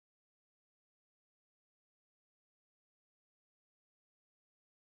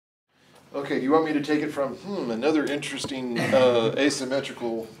Okay, you want me to take it from, another interesting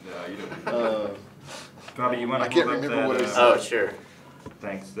asymmetrical... No, you don't. Bobby, you want to I can't hold up remember that, what I said. Oh, sure.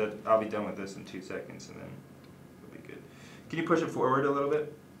 Thanks. I'll be done with this in 2 seconds, and then it'll be good. Can you push it forward a little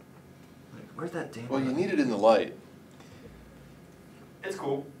bit? Like, where's that damn... Well, you need it in the light. It's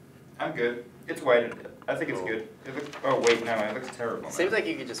cool. I'm good. It's white. I think it's good. It looks... Oh, wait, no, it looks terrible. Seems like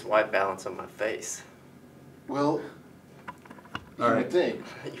you could just white balance on my face. Well, you All would right. think,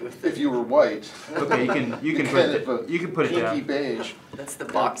 You would think. if you were white. Okay, you can put it pinky down. beige. That's the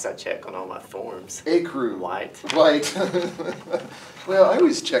box I check on all my forms. Ecru. White. White. Well, I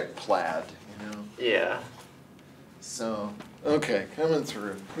always check plaid, you know. Yeah. So, okay, coming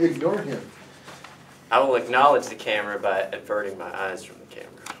through. Ignore him. I will acknowledge the camera by averting my eyes from the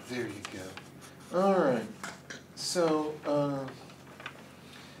camera. There you go. All right. So,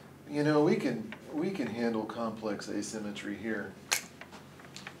 you know, we can handle complex asymmetry here.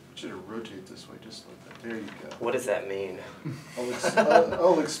 Should have rotate this way, just like that. There you go. What does that mean?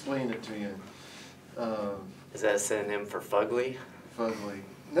 I'll explain it to you. Is that a synonym for fugly? Fugly.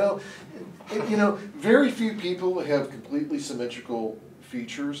 No, you know, very few people have completely symmetrical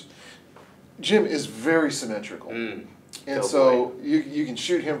features. Jim is very symmetrical. And so you can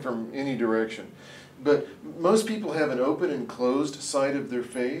shoot him from any direction. But most people have an open and closed side of their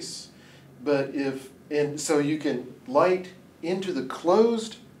face. But so you can light into the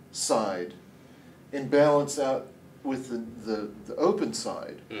closed side and balance out with the open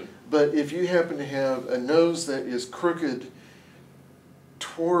side. But if you happen to have a nose that is crooked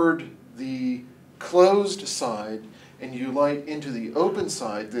toward the closed side and you light into the open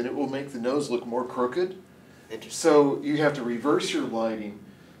side, then it will make the nose look more crooked. Interesting. So you have to reverse your lighting.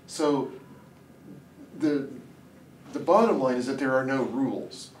 So the bottom line is that there are no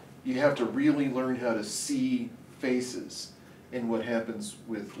rules. You have to really learn how to see faces and what happens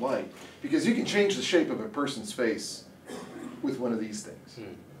with light. Because you can change the shape of a person's face with one of these things.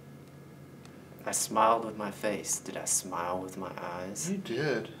 I smiled with my face. Did I smile with my eyes? You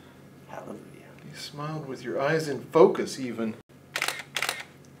did. Hallelujah. You smiled with your eyes in focus even.